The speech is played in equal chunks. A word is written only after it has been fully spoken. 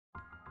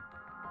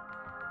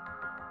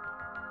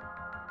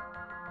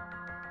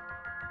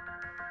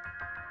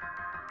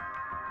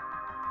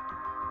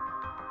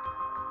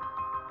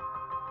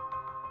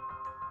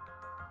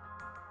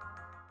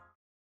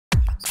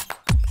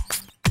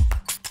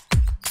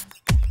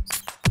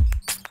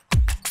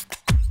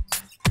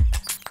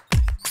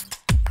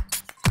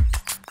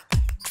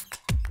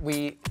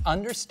we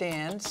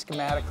understand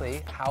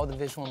schematically how the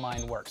visual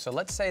mind works. So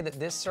let's say that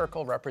this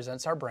circle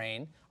represents our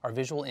brain, our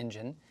visual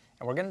engine,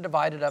 and we're going to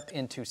divide it up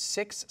into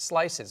 6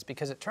 slices,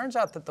 because it turns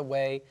out that the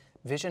way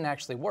vision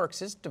actually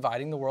works is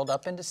dividing the world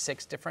up into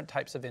 6 different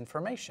types of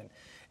information.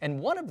 And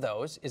one of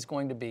those is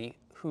going to be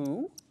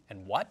who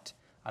and what.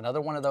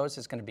 Another one of those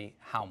is going to be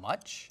how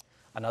much.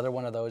 Another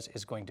one of those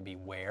is going to be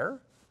where.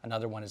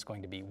 Another one is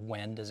going to be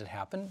when does it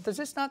happen. Does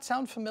this not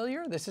sound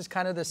familiar? This is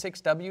kind of the 6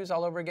 W's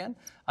all over again.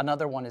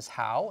 Another one is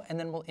how, and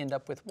then we'll end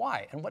up with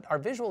why. And what our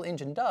visual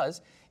engine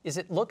does is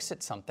it looks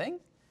at something.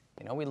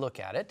 You know, we look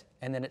at it,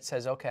 and then it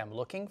says, okay, I'm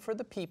looking for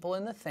the people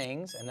and the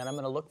things, and then I'm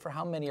going to look for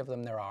how many of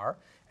them there are,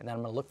 and then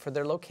I'm going to look for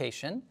their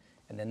location,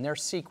 and then their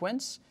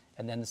sequence,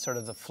 and then sort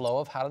of the flow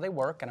of how do they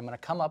work, and I'm going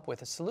to come up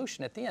with a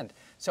solution at the end.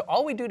 So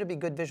all we do to be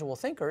good visual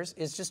thinkers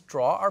is just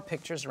draw our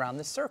pictures around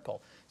this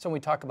circle. So when we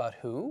talk about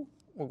who,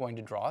 we're going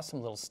to draw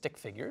some little stick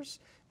figures.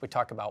 If we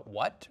talk about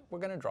what, we're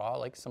going to draw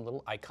like some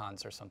little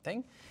icons or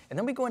something. And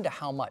then we go into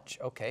how much.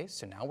 Okay,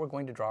 so now we're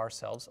going to draw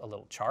ourselves a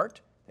little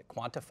chart that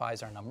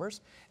quantifies our numbers.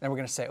 And then we're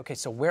going to say, okay,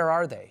 so where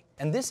are they?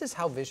 And this is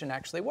how vision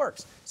actually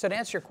works. So to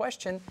answer your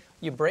question,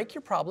 you break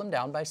your problem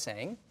down by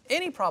saying,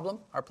 any problem,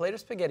 our plate of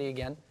spaghetti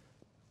again,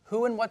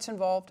 who and what's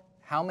involved,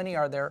 how many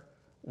are there,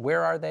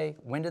 where are they,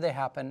 when do they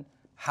happen,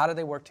 how do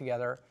they work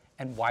together,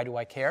 and why do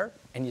I care?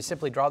 And you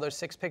simply draw those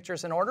 6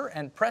 pictures in order,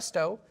 and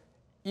presto,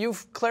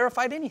 you've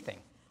clarified anything.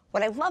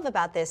 What I love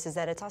about this is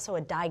that it's also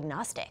a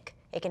diagnostic.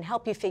 It can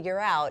help you figure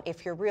out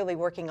if you're really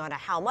working on a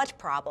how much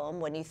problem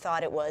when you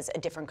thought it was a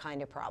different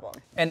kind of problem.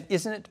 And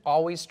isn't it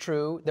always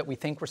true that we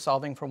think we're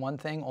solving for one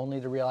thing only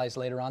to realize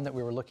later on that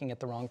we were looking at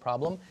the wrong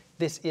problem?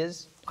 This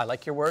is, I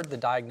like your word, the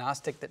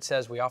diagnostic that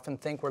says we often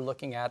think we're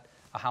looking at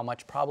a how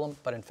much problem,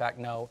 but in fact,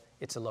 no,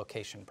 it's a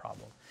location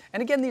problem.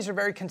 And again, these are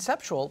very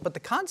conceptual, but the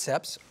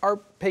concepts are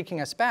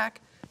taking us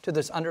back to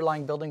this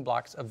underlying building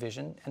blocks of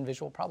vision and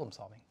visual problem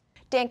solving.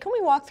 Dan, can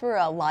we walk through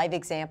a live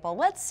example?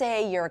 Let's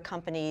say you're a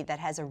company that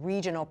has a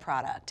regional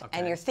product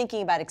and you're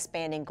thinking about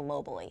expanding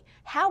globally.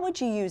 How would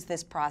you use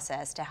this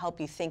process to help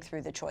you think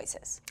through the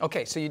choices?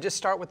 Okay, so you just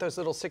start with those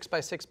little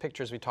 6x6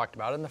 pictures we talked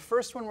about. And the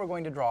first one we're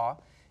going to draw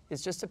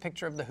is just a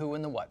picture of the who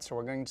and the what. So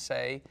we're going to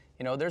say,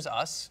 you know, there's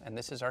us, and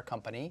this is our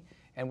company,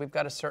 and we've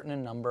got a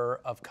certain number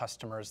of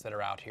customers that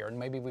are out here, and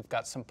maybe we've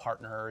got some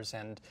partners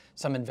and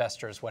some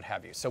investors, what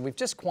have you. So we've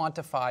just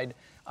quantified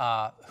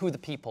who the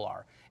people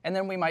are. And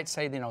then we might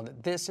say, you know,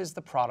 that this is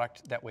the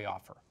product that we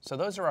offer. So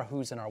those are our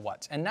who's and our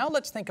what's. And now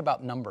let's think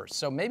about numbers.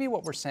 So maybe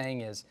what we're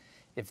saying is,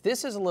 if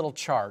this is a little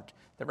chart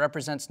that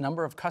represents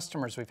number of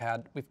customers we've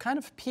had, we've kind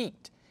of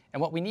peaked. And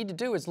what we need to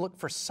do is look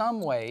for some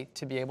way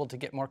to be able to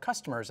get more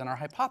customers. And our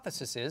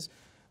hypothesis is,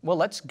 well,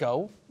 let's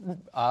go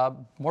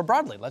more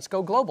broadly. Let's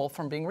go global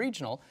from being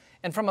regional.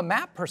 And from a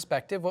map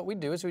perspective, what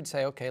we'd do is we'd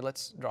say, okay,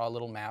 let's draw a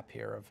little map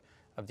here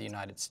of the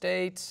United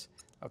States.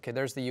 Okay,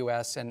 there's the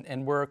US,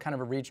 and we're kind of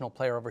a regional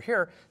player over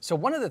here. So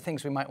one of the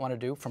things we might want to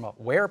do from a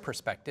where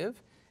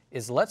perspective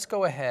is let's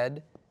go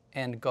ahead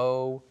and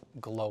go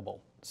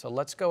global. So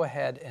let's go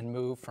ahead and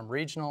move from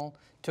regional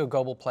to a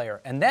global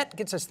player. And that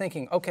gets us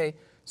thinking, okay,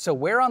 so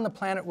where on the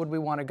planet would we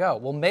want to go?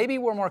 Well, maybe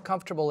we're more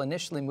comfortable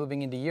initially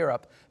moving into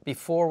Europe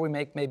before we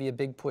make maybe a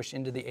big push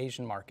into the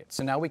Asian market.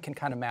 So now we can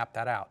kind of map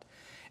that out.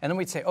 And then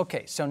we'd say,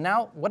 okay, so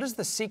now what is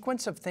the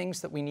sequence of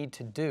things that we need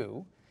to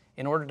do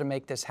in order to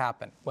make this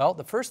happen? Well,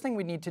 the first thing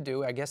we need to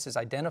do, I guess, is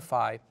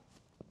identify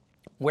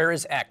where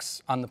is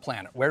X on the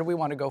planet? Where do we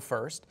want to go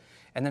first?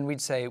 And then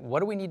we'd say, what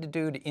do we need to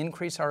do to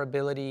increase our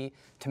ability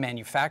to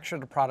manufacture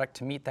the product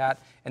to meet that?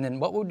 And then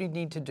what would we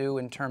need to do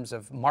in terms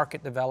of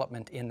market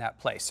development in that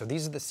place? So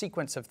these are the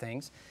sequence of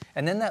things.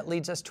 And then that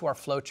leads us to our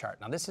flow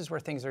chart. Now this is where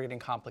things are getting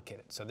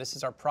complicated. So this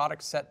is our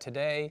product set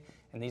today,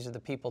 and these are the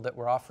people that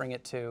we're offering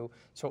it to.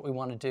 So what we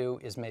want to do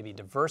is maybe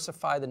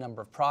diversify the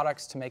number of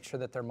products to make sure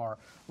that they're more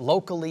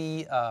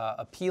locally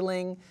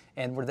appealing.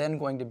 And we're then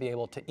going to be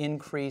able to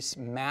increase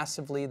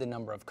massively the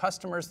number of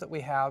customers that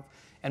we have.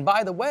 And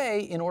by the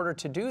way, in order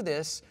to do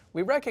this,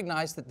 we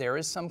recognize that there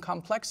is some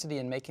complexity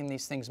in making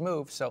these things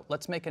move. So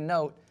let's make a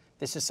note.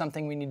 This is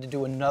something we need to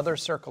do another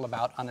circle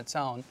about on its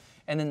own.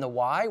 And then the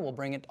why, we'll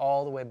bring it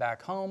all the way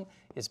back home,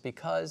 is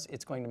because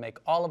it's going to make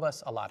all of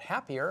us a lot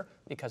happier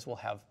because we'll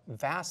have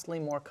vastly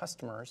more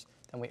customers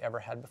than we ever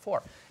had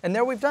before. And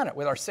there we've done it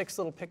with our 6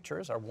 little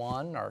pictures, our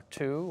 1, our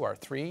 2, our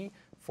 3,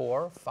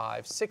 4,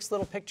 5, 6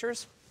 little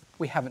pictures.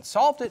 We haven't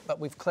solved it, but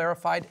we've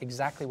clarified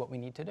exactly what we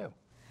need to do.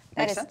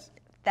 Make sense?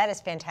 That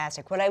is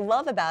fantastic. What I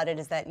love about it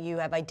is that you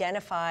have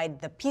identified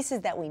the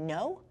pieces that we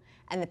know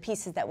and the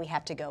pieces that we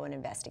have to go and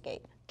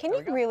investigate. Can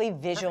you really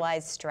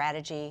visualize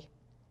strategy?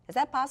 Is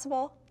that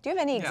possible? Do you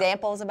have any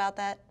examples about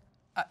that?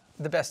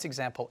 The best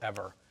example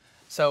ever.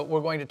 So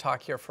we're going to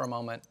talk here for a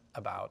moment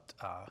about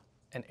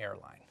an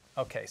airline.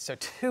 Okay, so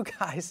 2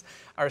 guys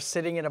are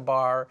sitting in a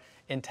bar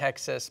in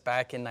Texas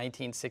back in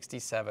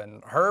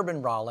 1967, Herb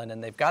and Rollin,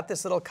 and they've got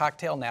this little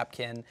cocktail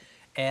napkin,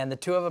 And the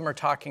two of them are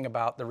talking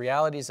about the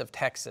realities of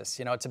Texas.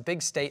 You know, it's a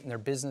big state and they're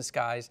business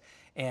guys,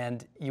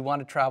 and you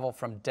want to travel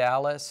from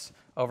Dallas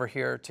over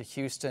here to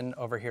Houston,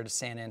 over here to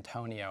San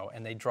Antonio.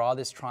 And they draw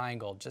this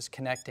triangle just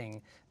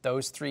connecting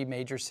those three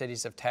major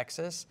cities of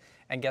Texas.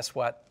 And guess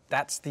what?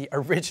 That's the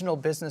original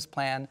business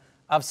plan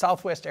of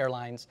Southwest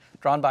Airlines,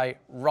 drawn by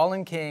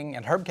Roland King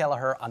and Herb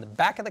Kelleher on the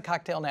back of the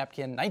cocktail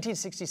napkin,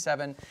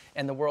 1967,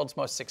 and the world's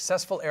most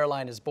successful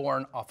airline is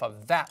born off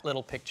of that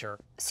little picture.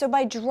 So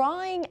by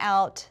drawing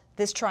out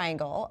this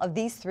triangle of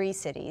these three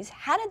cities,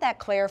 how did that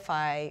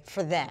clarify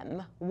for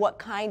them what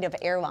kind of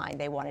airline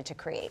they wanted to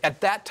create? At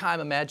that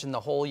time, imagine the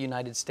whole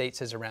United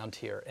States is around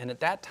here. And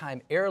at that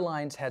time,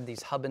 airlines had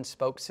these hub and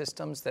spoke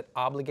systems that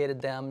obligated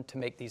them to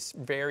make these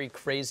very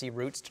crazy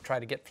routes to try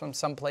to get from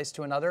some place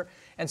to another.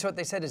 And so what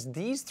they said is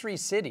these three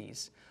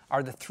cities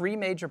are the three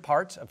major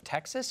parts of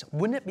Texas.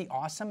 Wouldn't it be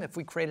awesome if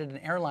we created an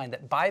airline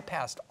that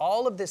bypassed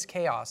all of this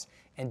chaos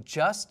and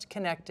just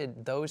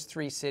connected those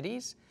three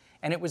cities?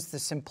 And it was the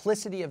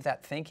simplicity of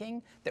that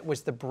thinking that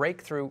was the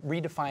breakthrough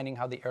redefining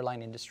how the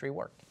airline industry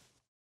worked.